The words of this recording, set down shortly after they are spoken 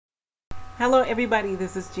Hello, everybody.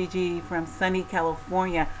 This is Gigi from sunny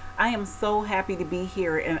California. I am so happy to be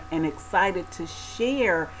here and excited to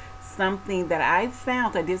share something that I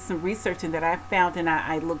found. I did some research and that I found, and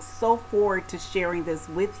I look so forward to sharing this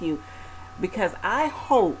with you because I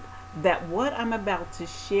hope that what I'm about to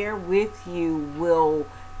share with you will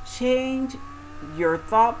change your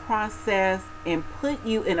thought process and put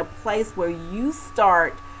you in a place where you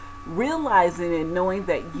start realizing and knowing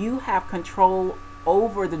that you have control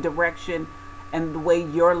over the direction and the way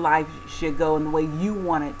your life should go and the way you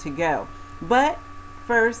want it to go. But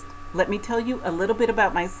first, let me tell you a little bit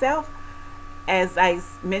about myself. As I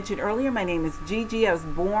mentioned earlier, my name is Gigi. I was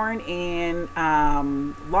born in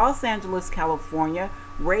Los Angeles, California,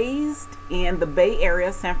 raised in the Bay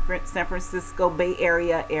Area, San Francisco Bay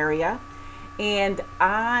Area. And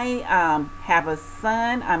I have a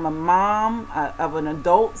son. I'm a mom of an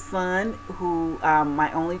adult son who,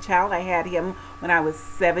 my only child, I had him when I was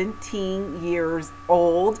 17 years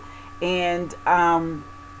old. And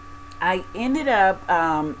I ended up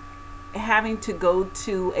having to go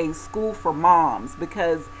to a school for moms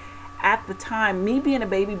because at the time, me being a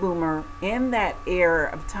baby boomer in that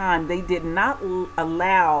era of time, they did not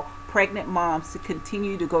allow pregnant moms to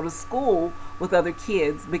continue to go to school with other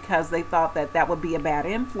kids because they thought that that would be a bad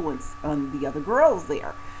influence on the other girls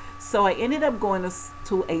there. So I ended up going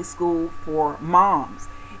to a school for moms.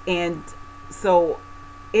 And so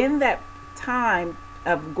in that time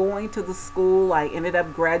of going to the school, I ended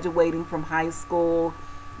up graduating from high school.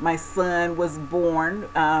 My son was born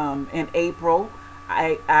in April.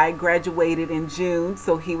 I graduated in June,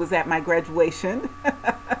 so he was at my graduation.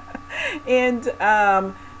 and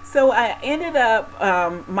so I ended up,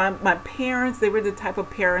 my parents, they were the type of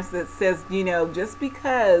parents that says, just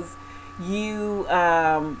because you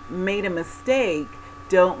made a mistake,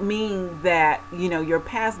 don't mean that, your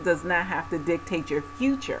past does not have to dictate your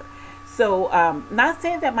future. So, not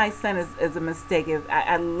saying that my son is a mistake.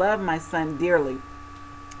 I love my son dearly.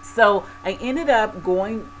 So I ended up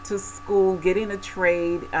going to school, getting a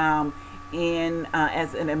trade in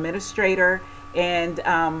as an administrator, and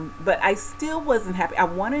but I still wasn't happy. I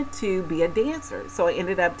wanted to be a dancer, so I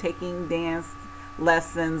ended up taking dance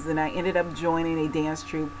lessons, and I ended up joining a dance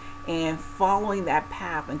troupe and following that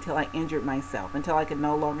path until I injured myself, until I could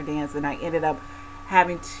no longer dance, and I ended up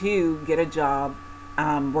having to get a job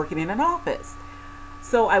working in an office.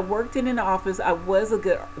 So I worked in an office. I was a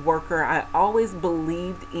good worker. I always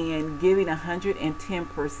believed in giving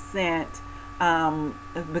 110%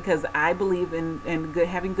 because I believe in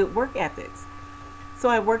having good work ethics. So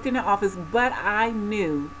I worked in an office, but I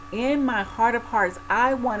knew in my heart of hearts,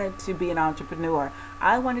 I wanted to be an entrepreneur.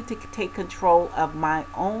 I wanted to take control of my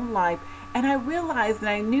own life. And I realized and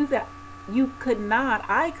I knew that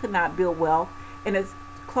I could not build wealth. And it's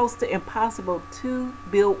close to impossible to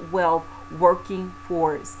build wealth working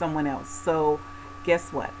for someone else. So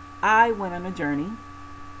guess what? I went on a journey,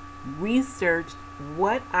 researched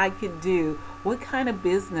what I could do, what kind of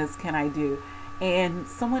business can I do, and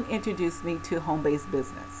someone introduced me to home-based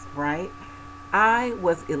business, right? I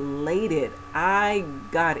was elated. I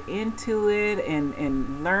got into it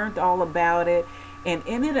and learned all about it and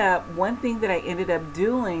ended up, one thing that I ended up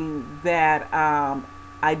doing that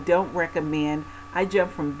I don't recommend, I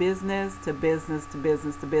jumped from business to business to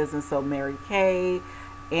business to business. So Mary Kay,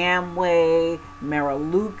 Amway,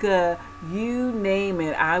 Maraluca, you name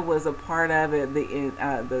it, I was a part of it.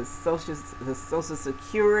 The social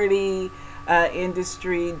security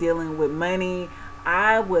industry, dealing with money,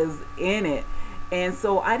 I was in it, and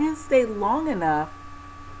so I didn't stay long enough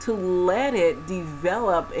to let it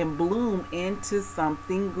develop and bloom into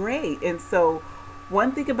something great. And so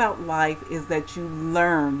one thing about life is that you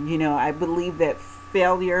learn. I believe that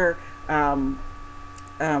um,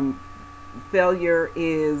 um, failure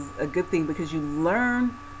is a good thing because you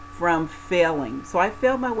learn from failing. So I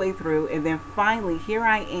failed my way through, and then finally here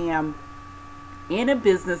I am in a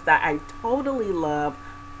business that I totally love.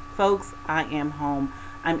 Folks, I am home.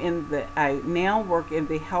 I now work in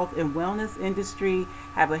the health and wellness industry,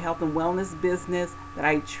 have a health and wellness business that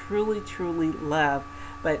I truly, truly love.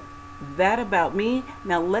 But that about me.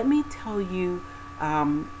 Now let me tell you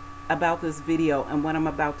about this video and what I'm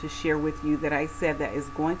about to share with you that I said that is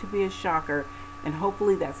going to be a shocker, and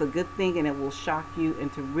hopefully that's a good thing and it will shock you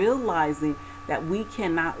into realizing that we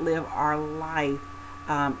cannot live our life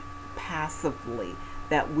passively,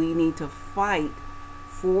 that we need to fight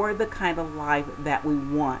for the kind of life that we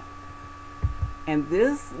want. And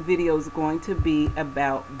this video is going to be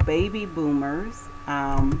about baby boomers.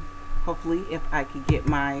 Hopefully if I could get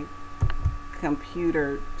my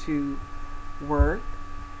computer to work.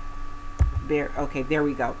 Okay, there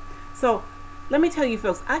we go. So Let me tell you,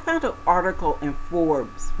 folks, I found an article in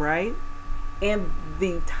Forbes, right? And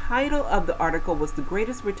the title of the article was "The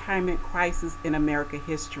Greatest Retirement Crisis in America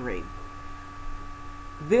History."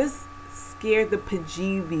 This scared the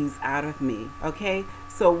bejeebies out of me, okay?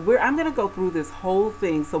 So I'm going to go through this whole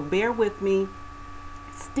thing, so bear with me.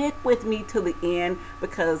 Stick with me to the end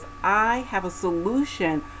because I have a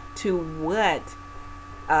solution to what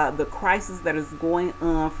the crisis that is going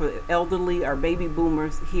on for elderly or baby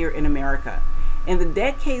boomers here in America. In the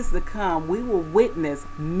decades to come, we will witness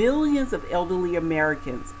millions of elderly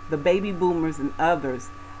Americans, the baby boomers and others,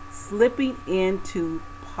 slipping into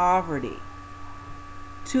poverty.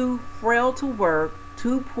 Too frail to work,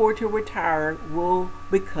 too poor to retire will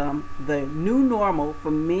become the new normal for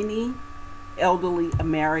many elderly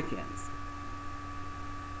Americans.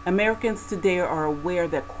 Americans today are aware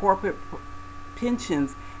that corporate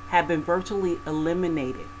pensions have been virtually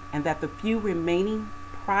eliminated and that the few remaining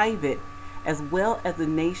private as well as the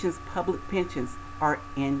nation's public pensions are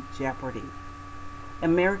in jeopardy.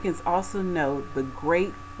 Americans also know the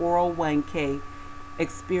great 401k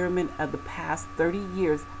experiment of the past 30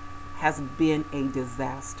 years has been a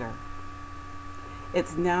disaster.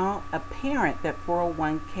 It's now apparent that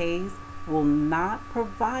 401ks will not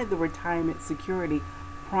provide the retirement security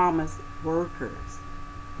promised workers.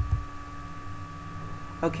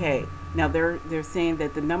 Okay, now they're saying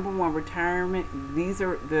that the number one retirement, these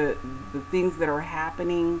are the things that are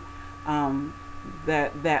happening,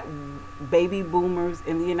 that baby boomers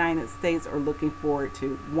in the United States are looking forward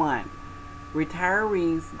to. One,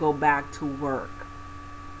 retirees go back to work.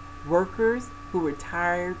 Workers who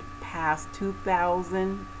retired past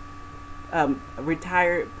 2000,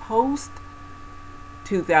 retired post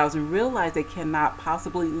 2000 realize they cannot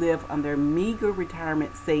possibly live on their meager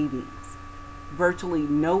retirement savings, virtually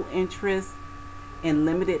no interest, and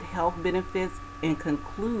limited health benefits, and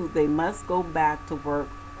conclude they must go back to work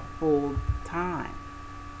full time.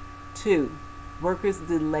 2. Workers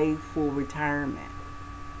delay full retirement.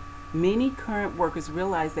 Many current workers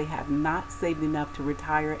realize they have not saved enough to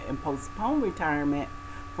retire and postpone retirement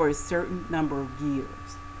for a certain number of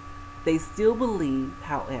years. They still believe,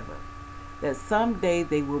 however, that someday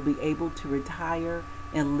they will be able to retire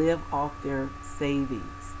and live off their savings.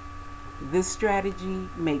 This strategy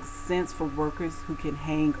makes sense for workers who can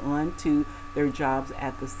hang on to their jobs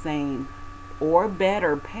at the same or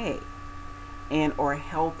better pay and are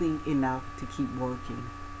healthy enough to keep working.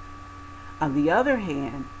 On the other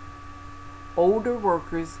hand, older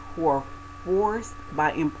workers who are forced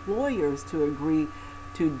by employers to agree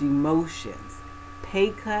to demotions,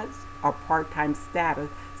 pay cuts, or part-time status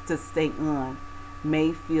to stay on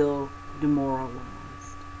may feel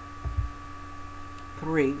demoralized.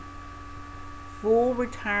 3. Full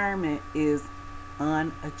retirement is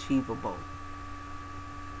unachievable,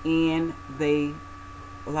 and a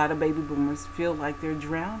lot of baby boomers feel like they're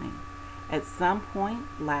drowning. At some point,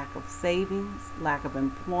 lack of savings, lack of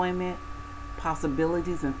employment,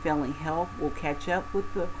 possibilities, and failing health will catch up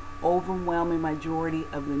with the overwhelming majority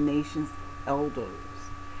of the nation's elders.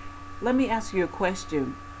 Let me ask you a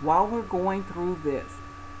question. While we're going through this,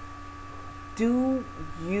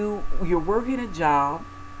 you're working a job.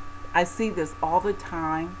 I see this all the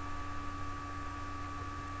time.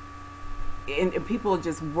 And people are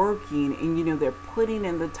just working and they're putting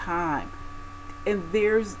in the time. And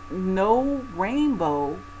there's no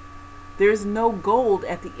rainbow. There's no gold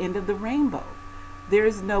at the end of the rainbow.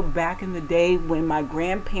 There's no back in the day when my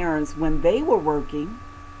grandparents, when they were working,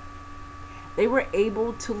 they were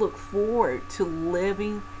able to look forward to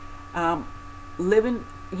living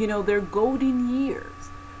their golden years,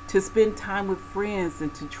 to spend time with friends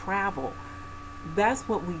and to travel. That's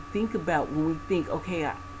what we think about when we think,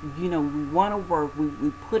 okay, we want to work,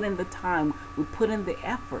 we put in the time, we put in the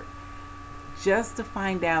effort, just to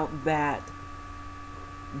find out that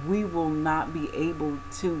we will not be able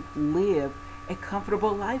to live a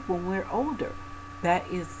comfortable life when we're older. That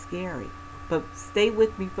is scary. But stay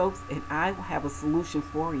with me, folks, and I will have a solution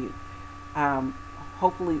for you.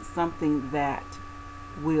 Hopefully something that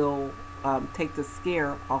will take the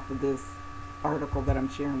scare off of this article that I'm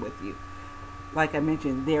sharing with you. Like I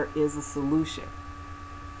mentioned, there is a solution.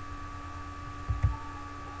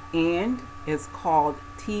 And it's called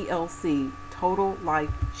TLC, Total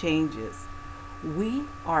Life Changes. We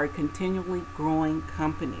are a continually growing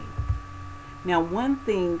company. Now, one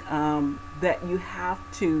thing that you have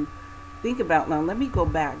to think about, now let me go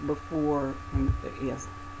back before,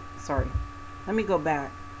 let me go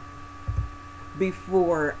back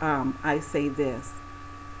before I say this.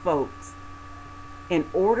 Folks, in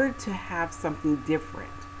order to have something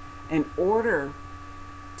different, in order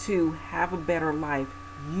to have a better life,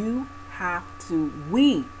 you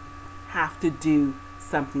we have to do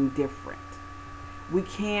something different. We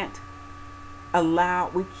can't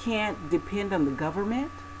we can't depend on the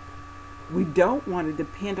government. We don't want to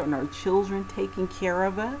depend on our children taking care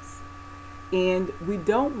of us. And we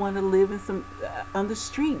don't want to live in on the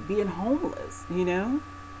street being homeless, you know?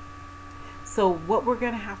 So what we're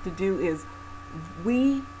going to have to do is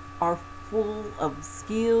we are full of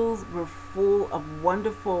skills. We're full of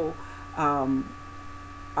wonderful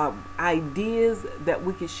ideas that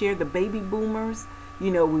we can share. The baby boomers,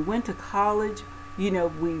 we went to college, we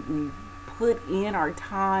put in our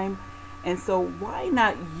time. And so why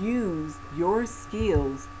not use your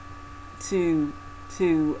skills to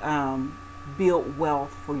build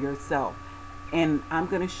wealth for yourself? And I'm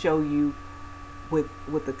going to show you with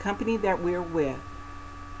the company that we're with,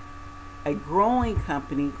 a growing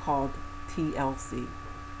company called TLC,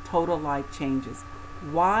 Total Life Changes.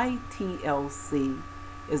 Why TLC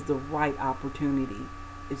is the right opportunity.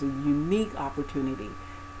 It's a unique opportunity.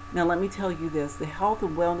 Now let me tell you this, the health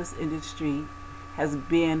and wellness industry has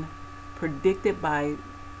been predicted by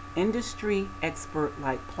industry expert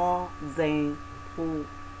like Paul Zane Pilsner,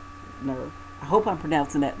 I hope I'm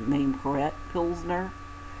pronouncing that name correct, Pilsner,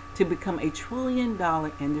 to become a $1 trillion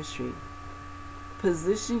industry.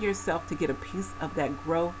 Position yourself to get a piece of that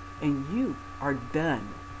growth and you are done.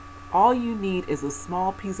 All you need is a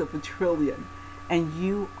small piece of $1 trillion and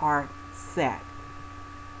you are set.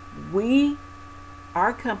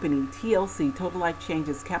 Our company, TLC, Total Life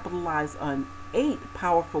Changes, capitalize on 8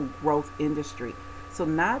 powerful growth industry. So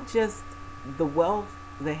not just the wealth,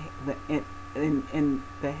 in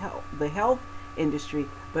the health industry,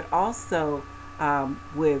 but also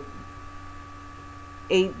with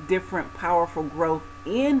 8 different powerful growth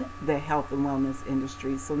in the health and wellness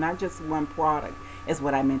industry. So not just one product is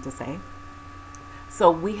what I meant to say. So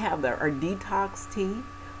we have our detox tea.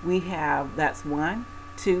 That's 1.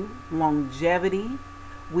 2, longevity.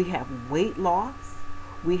 We have weight loss.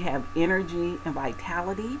 We have energy and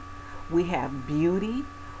vitality. We have beauty.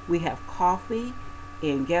 We have coffee.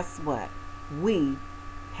 And guess what? We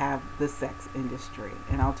have the sex industry.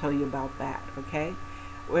 And I'll tell you about that, okay?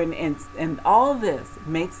 And all of this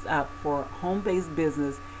makes up for home-based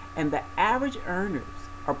business, and the average earners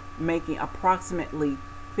are making approximately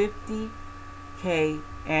 $50K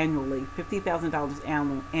annually,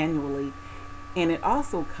 $50,000 annually, and it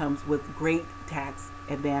also comes with great tax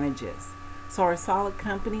advantages. So our solid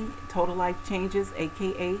company, Total Life Changes,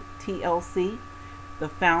 aka TLC, the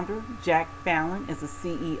founder, Jack Fallon, is the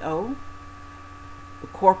CEO. The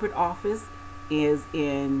corporate office is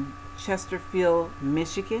in Chesterfield,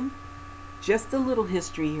 Michigan. Just a little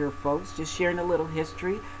history here, folks. Just sharing a little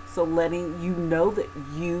history. So letting you know that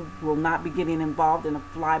you will not be getting involved in a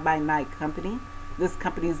fly-by-night company. This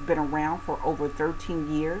company has been around for over 13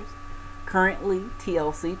 years. Currently,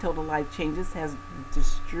 TLC, Total Life Changes, has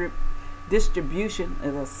distribution,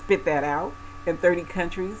 and I'll spit that out, in 30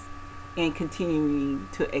 countries and continuing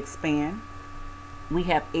to expand. We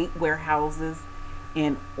have 8 warehouses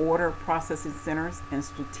and order processing centers and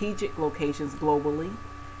strategic locations globally.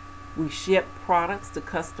 We ship products to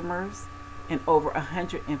customers in over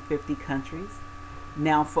 150 countries,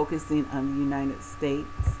 now focusing on the United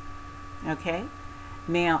States. Okay?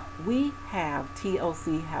 Now,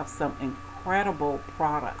 TLC have some incredible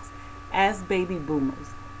products. As baby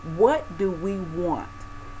boomers, what do we want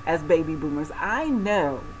as baby boomers? I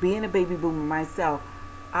know, being a baby boomer myself,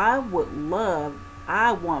 I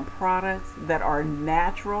want products that are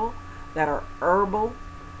natural, that are herbal,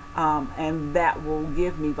 and that will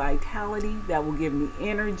give me vitality, that will give me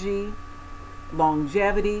energy,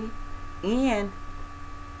 longevity, and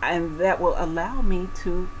that will allow me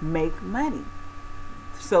to make money.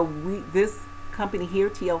 So this company here,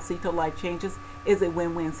 TLC, Total Life Changes, is a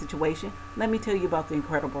win-win situation. Let me tell you about the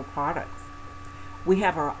incredible products. We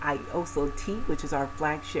have our Ioso tea, which is our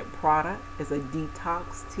flagship product. It's a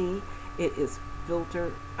detox tea. It is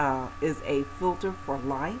a filter for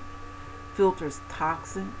life. Filters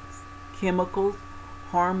toxins, chemicals,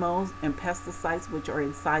 hormones, and pesticides which are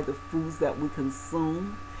inside the foods that we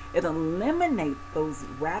consume. It eliminates those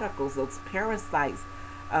radicals, those parasites,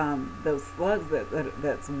 those slugs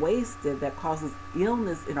that's wasted, that causes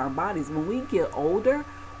illness in our bodies. When we get older,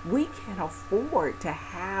 we can't afford to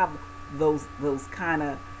have those kind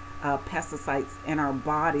of pesticides in our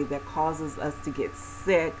body that causes us to get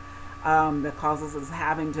sick, that causes us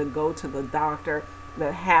having to go to the doctor,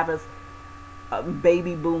 that have us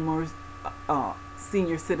baby boomers,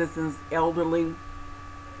 senior citizens, elderly,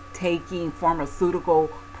 taking pharmaceutical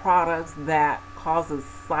products that causes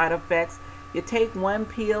side effects. You take one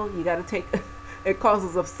pill, you got to take it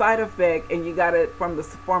causes a side effect, and you got it from the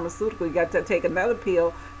pharmaceutical. You got to take another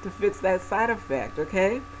pill to fix that side effect.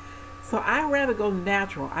 Okay, so I rather go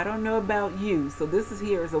natural. I don't know about you. So this is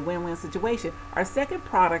here is a win-win situation. Our second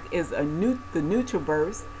product is the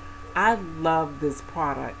NutriBurst. I love this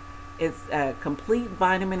product. It's a complete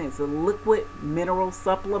vitamin. It's a liquid mineral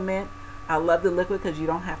supplement. I love the liquid because you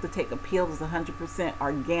don't have to take a pill. It's 100%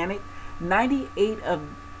 organic. 98 of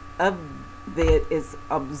it is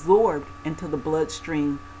absorbed into the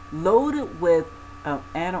bloodstream, loaded with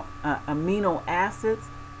amino acids,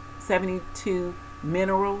 72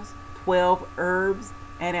 minerals, 12 herbs,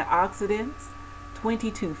 antioxidants,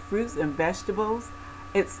 22 fruits and vegetables.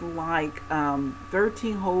 It's like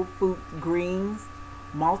 13 whole food greens,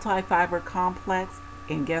 multi-fiber complex,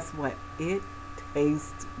 and guess what? It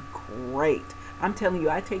tastes great. I'm telling you,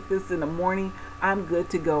 I take this in the morning. I'm good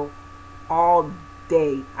to go all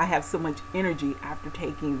day. I have so much energy after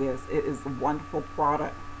taking this. It is a wonderful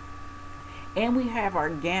product. And we have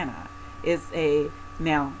Organia. It's a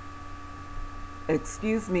now.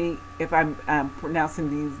 Excuse me if I'm pronouncing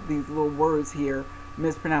these little words here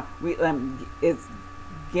mispronounced. It's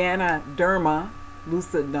Ganoderma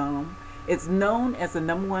lucidum. It's known as the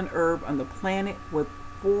number one herb on the planet with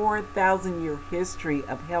 4,000-year history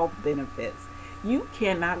of health benefits. You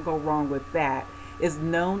cannot go wrong with that. It's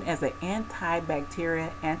known as an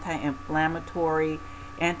antibacterial, anti-inflammatory,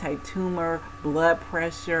 anti-tumor, blood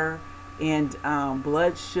pressure, and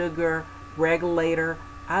blood sugar regulator.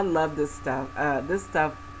 I love this stuff. This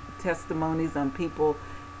stuff, testimonies on people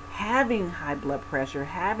having high blood pressure,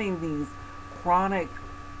 having these chronic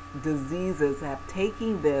diseases, have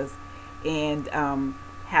taken this and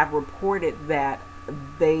have reported that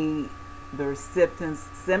their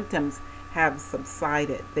symptoms have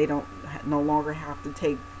subsided. They don't no longer have to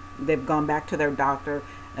take. They've gone back to their doctor,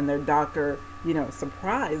 and their doctor,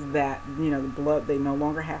 surprised that the blood. They no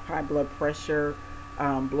longer have high blood pressure,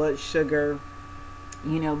 blood sugar.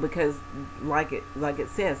 Because like it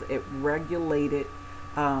says, it regulated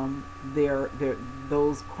their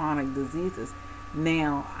those chronic diseases.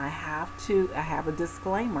 Now I have a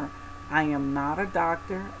disclaimer. I am not a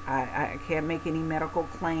doctor. I can't make any medical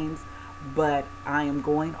claims, but I am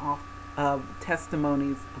going off of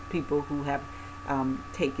testimonies of people who have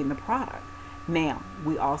taken the product. Now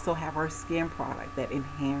we also have our skin product that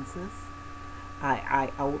enhances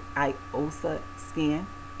IOSA skin,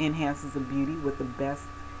 enhances the beauty with the best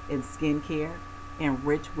in skincare,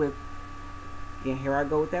 enriched with, and here I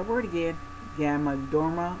go with that word again,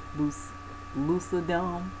 Ganoderma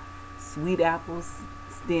lucidum, sweet apple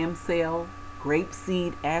stem cell,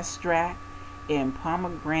 grapeseed extract, and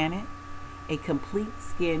pomegranate. A complete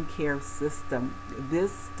skincare system.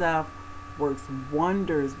 This stuff works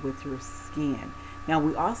wonders with your skin. Now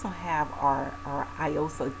we also have our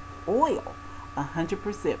IOSA oil,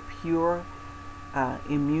 100% pure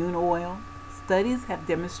immune oil. Studies have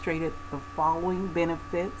demonstrated the following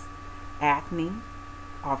benefits: acne,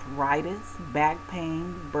 arthritis, back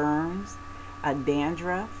pain, burns,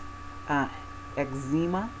 dandruff,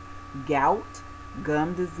 eczema, gout,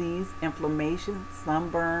 gum disease, inflammation,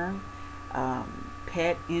 sunburn,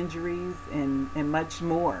 pet injuries, and much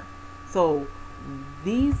more. So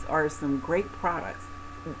these are some great products.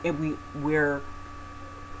 And we're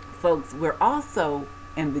folks, we're also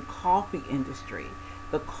in the coffee industry.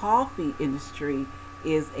 The coffee industry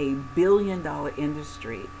is a $1 billion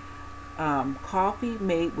industry. Coffee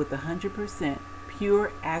made with 100%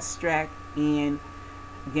 pure extract in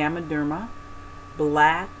Ganoderma,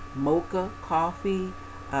 black mocha coffee.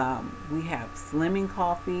 We have slimming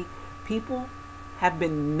coffee. People have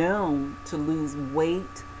been known to lose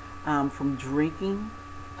weight from drinking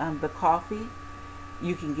the coffee.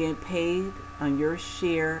 You can get paid on your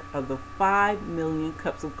share of the 5 million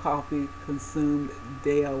cups of coffee consumed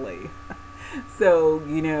daily. So,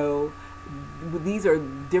 these are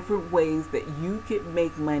different ways that you can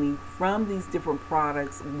make money from these different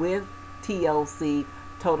products with TLC,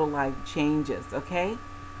 Total Life Changes. Okay?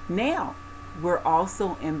 Now, we're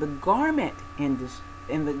also in the garment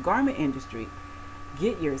industry.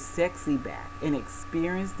 Get your sexy back and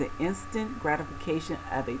experience the instant gratification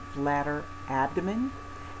of a flatter abdomen,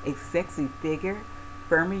 a sexy figure,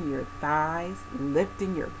 firming your thighs,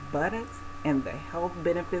 lifting your buttocks, and the health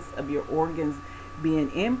benefits of your organs being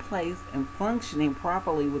in place and functioning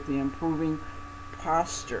properly with the improving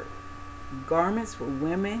posture. Garments for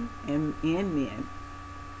women and men.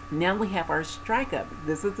 Now we have our strike up.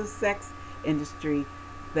 This is the sex industry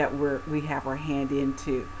that we have our hand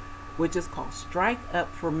into, which is called Strike Up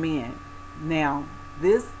for Men. Now,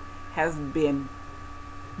 this has been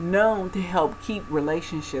known to help keep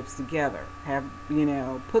relationships together, have,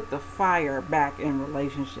 put the fire back in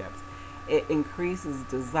relationships. It increases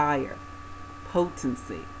desire,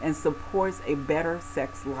 potency, and supports a better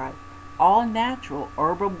sex life. All natural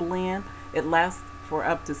herbal blend. It lasts for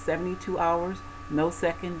up to 72 hours. No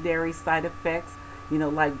secondary side effects,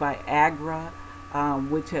 like Viagra,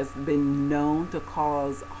 which has been known to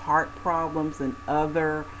cause heart problems and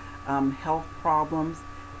other health problems.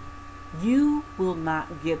 You will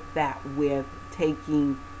not get that with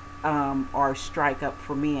taking our Strike Up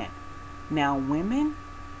for Men. Now, women,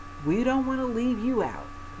 we don't want to leave you out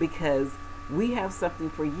because we have something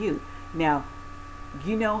for you. Now,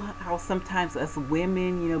 you know how sometimes us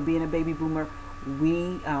women, being a baby boomer,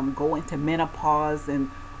 we go into menopause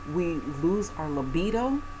and we lose our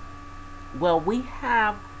libido. Well, we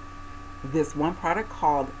have this one product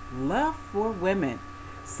called Love for Women.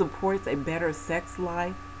 Supports a better sex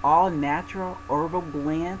life, all natural herbal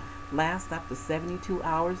blend, lasts up to 72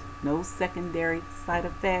 hours, no secondary side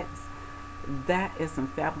effects. That is some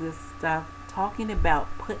fabulous stuff. Talking about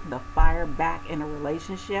putting the fire back in a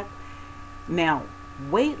relationship. Now,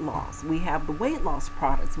 weight loss. We have the weight loss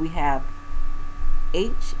products. We have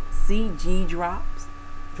HCG drops.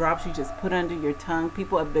 Drops you just put under your tongue.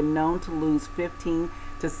 People have been known to lose 15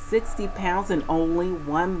 to 60 pounds in only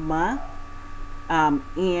 1 month.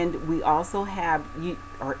 And we also have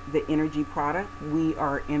the energy product. We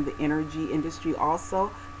are in the energy industry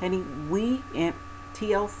also. Honey, we in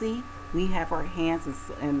TLC, we have our hands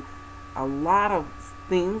in a lot of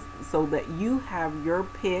things so that you have your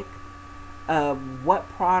pick of what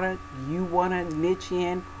product you want to niche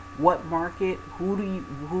in, what market,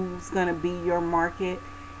 who's going to be your market.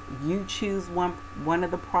 You choose one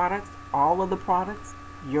of the products, all of the products,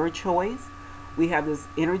 your choice. We have this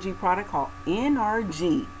energy product called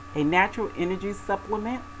NRG, a natural energy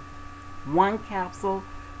supplement. One capsule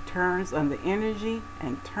turns on the energy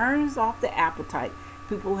and turns off the appetite.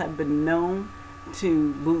 People have been known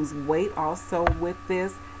to lose weight also with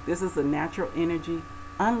this. This is a natural energy.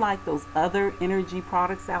 Unlike those other energy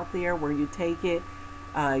products out there where you take it,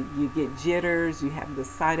 you get jitters, you have the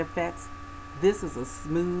side effects. This is a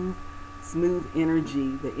smooth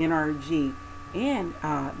energy, the NRG. And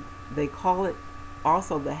they call it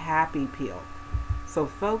also the happy pill. So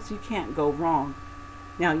folks, you can't go wrong.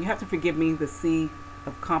 Now you have to forgive me, the C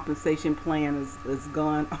of compensation plan is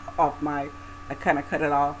gone off I kind of cut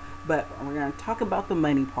it off, but we're going to talk about the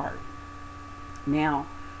money part. Now,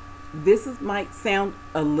 might sound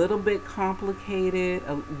a little bit complicated.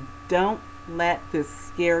 Don't let this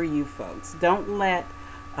scare you, folks. Don't let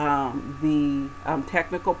the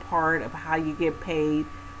technical part of how you get paid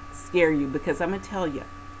scare you, because I'm going to tell you,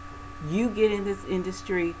 you get in this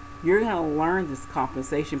industry, you're going to learn this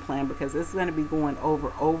compensation plan because it's going to be going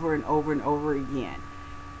over and over again.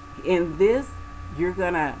 In this, you're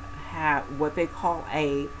going to have what they call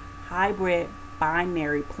a hybrid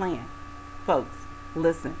binary plan. Folks,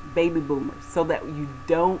 listen, baby boomers, so that you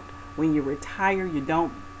don't, when you retire, you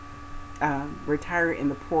don't retire in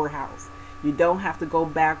the poorhouse. You don't have to go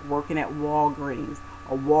back working at Walgreens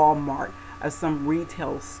or Walmart or some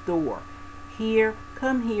retail store.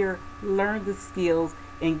 Come here, learn the skills,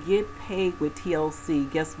 and get paid with TLC.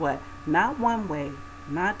 Guess what? Not one way,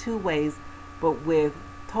 not two ways, but with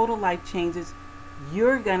Total Life Changes,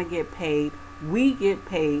 you're going to get paid. We get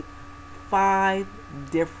paid 5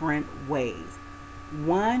 different ways.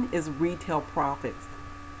 One is retail profits,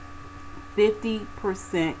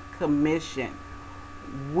 50% commission.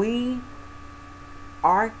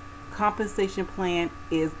 Our compensation plan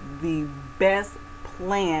is the best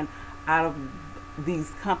plan out of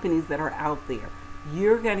these companies that are out there.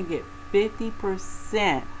 You're going to get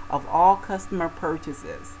 50% of all customer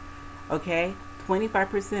purchases. Okay?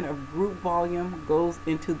 25% of group volume goes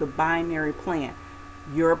into the binary plan,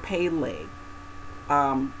 your pay leg.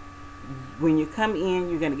 When you come in,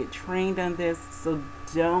 you're going to get trained on this, so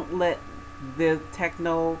don't let the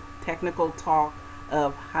technical talk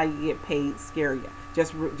of how you get paid scare you.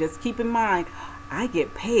 Just keep in mind, I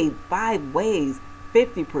get paid 5 ways,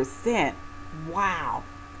 50%. Wow.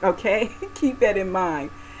 Okay? Keep that in mind.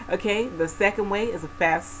 Okay? The second way is a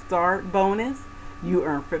fast start bonus. You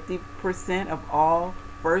earn 50% of all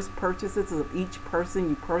first purchases of each person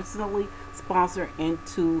you personally sponsor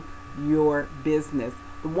into your business.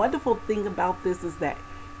 The wonderful thing about this is that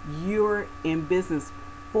you're in business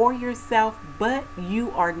for yourself, but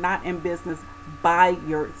you are not in business by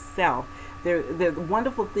yourself. The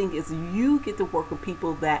wonderful thing is you get to work with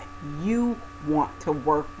people that you want to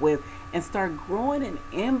work with and start growing an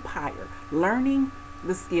empire, learning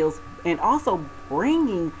the skills, and also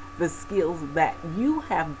bringing the skills that you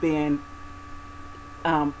have been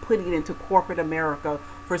putting into corporate America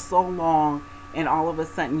for so long, and all of a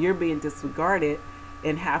sudden you're being disregarded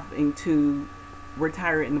and having to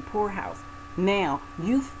retire in the poorhouse. Now,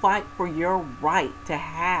 you fight for your right to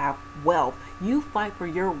have wealth. You fight for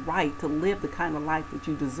your right to live the kind of life that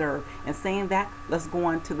you deserve. And saying that, let's go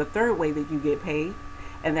on to the third way that you get paid,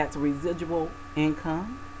 and that's residual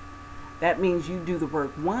income. That means you do the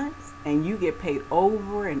work once and you get paid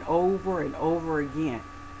over and over and over again.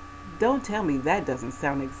 Don't tell me that doesn't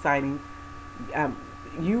sound exciting. Um,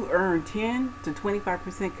 you earn 10 to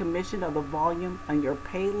 25% commission of the volume on your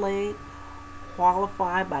pay leg,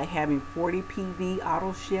 qualify by having 40 PV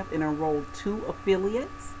auto ship and enroll 2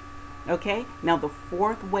 affiliates. Okay, now the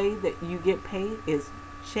fourth way that you get paid is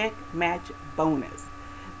check match bonus.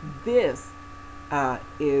 This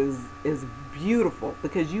is beautiful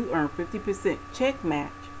because you earn 50% check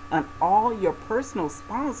match on all your personal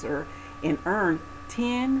sponsor and earn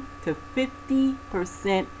 10 to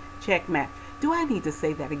 50% check match. Do I need to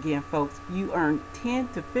say that again, folks? You earn 10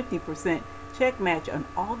 to 50% check match on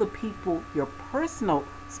all the people your personal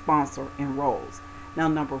sponsor enrolls. Now,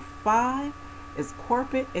 number 5 is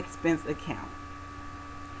corporate expense account.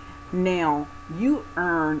 Now, you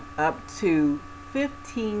earn up to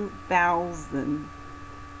 15,000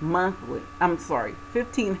 monthly. I'm sorry,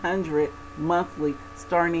 1,500 monthly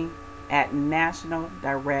starting at national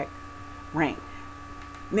direct rank.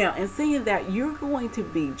 Now, in saying that, you're going to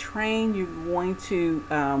be trained, you're going to,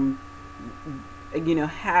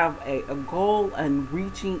 have a goal and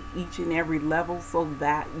reaching each and every level so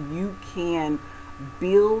that you can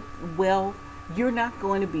build wealth. You're not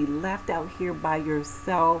going to be left out here by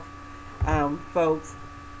yourself, folks.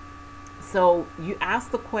 So you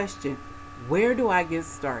ask the question, where do I get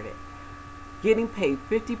started? Getting paid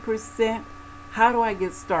 50%, how do I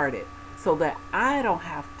get started? So that I don't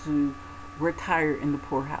have to retire in the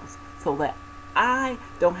poorhouse, so that I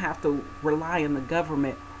don't have to rely on the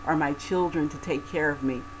government or my children to take care of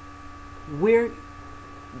me.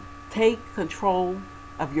 Take control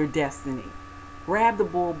of your destiny. Grab the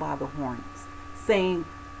bull by the horns, saying,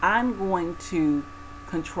 I'm going to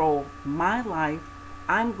control my life.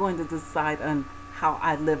 I'm going to decide on how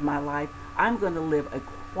I live my life. I'm going to live a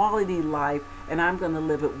quality life, and I'm going to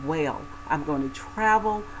live it well. I'm going to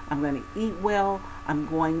travel. I'm going to eat well. I'm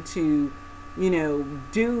going to,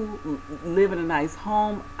 live in a nice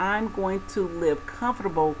home. I'm going to live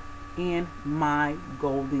comfortable in my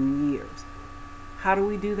golden years. How do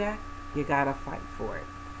we do that? You gotta fight for it.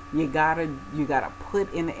 You gotta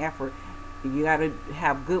put in the effort. You gotta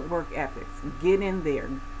have good work ethics. Get in there,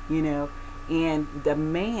 and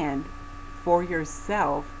demand for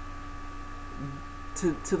yourself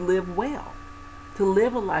to live well, to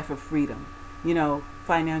live a life of freedom,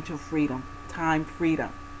 financial freedom, time freedom,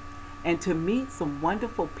 and to meet some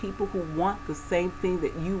wonderful people who want the same thing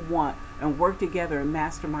that you want and work together and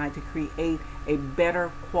mastermind to create a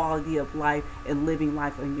better quality of life and living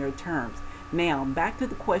life on your terms. Now, back to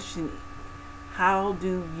the question, how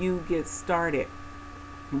do you get started?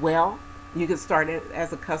 Well, you can start it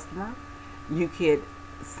as a customer. You could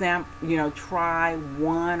try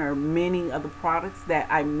one or many of the products that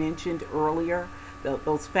I mentioned earlier,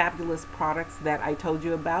 those fabulous products that I told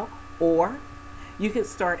you about, or you could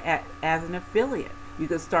start as an affiliate. You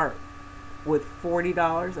could start with $40,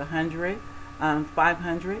 $100,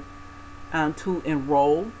 $500 to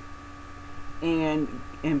enroll and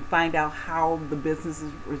find out how the business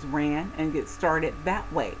is ran and get started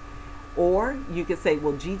that way. Or you could say,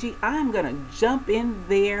 well, Gigi, I'm going to jump in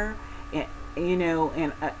there and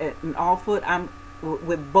and all foot. I'm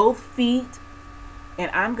with both feet,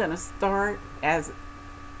 and I'm going to start with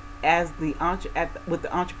the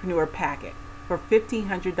entrepreneur packet for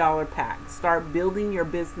 $1,500 pack. Start building your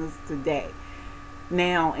business today.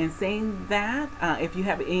 Now, in saying that, if you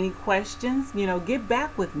have any questions, get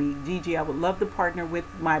back with me, Gigi. I would love to partner with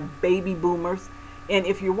my baby boomers. And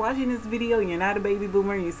if you're watching this video and you're not a baby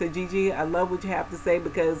boomer, you say, Gigi, I love what you have to say,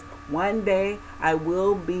 because one day I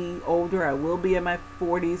will be older. I will be in my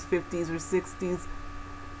 40s, 50s, or 60s.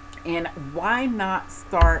 And why not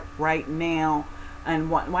start right now? And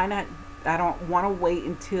why not? I don't want to wait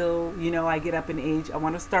until, I get up in age. I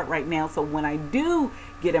want to start right now. So when I do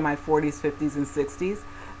get in my 40s, 50s, and 60s,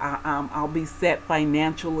 I'll be set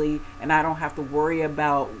financially, and I don't have to worry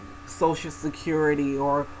about Social Security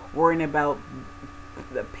or worrying about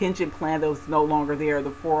the pension plan that was no longer there, the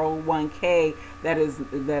 401k that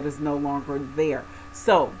is no longer there.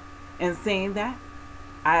 So, in saying that,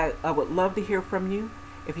 I would love to hear from you.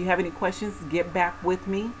 If you have any questions, get back with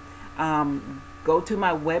me. Go to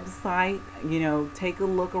my website, take a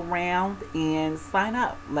look around and sign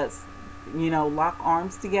up. Let's, lock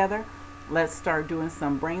arms together. Let's start doing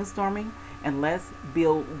some brainstorming and let's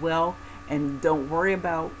build wealth, and don't worry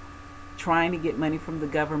about trying to get money from the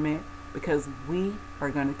government, because we are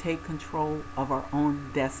going to take control of our own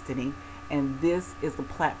destiny. And this is the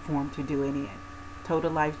platform to do it in. Total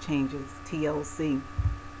Life Changes, TLC.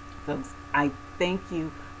 Folks, I thank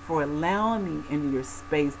you for allowing me into your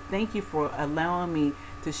space. Thank you for allowing me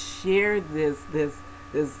to share this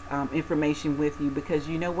information with you, because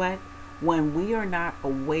you know what? When we are not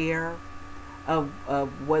aware of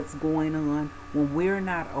what's going on, when we're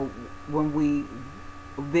not, when we,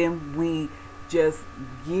 then we just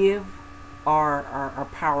give our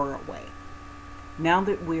power away. Now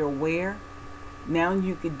that we're aware, now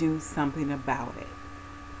you could do something about it.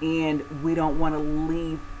 And we don't want to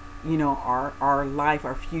leave, our life,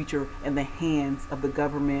 our future in the hands of the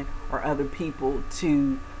government or other people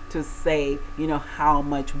to say, how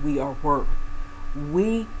much we are worth.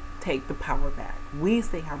 We take the power back. We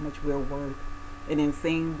say how much we're worth. And in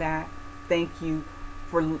saying that, thank you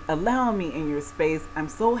for allowing me in your space. I'm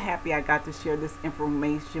so happy I got to share this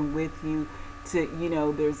information with you.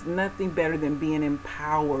 There's nothing better than being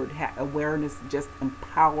empowered. Awareness just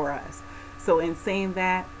empower us. So in saying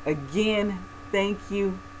that, again, thank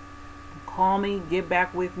you. Call me, get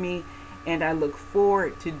back with me, and I look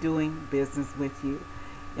forward to doing business with you.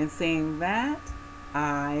 In saying that,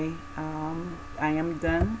 I am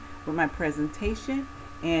done with my presentation,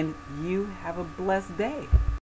 and you have a blessed day.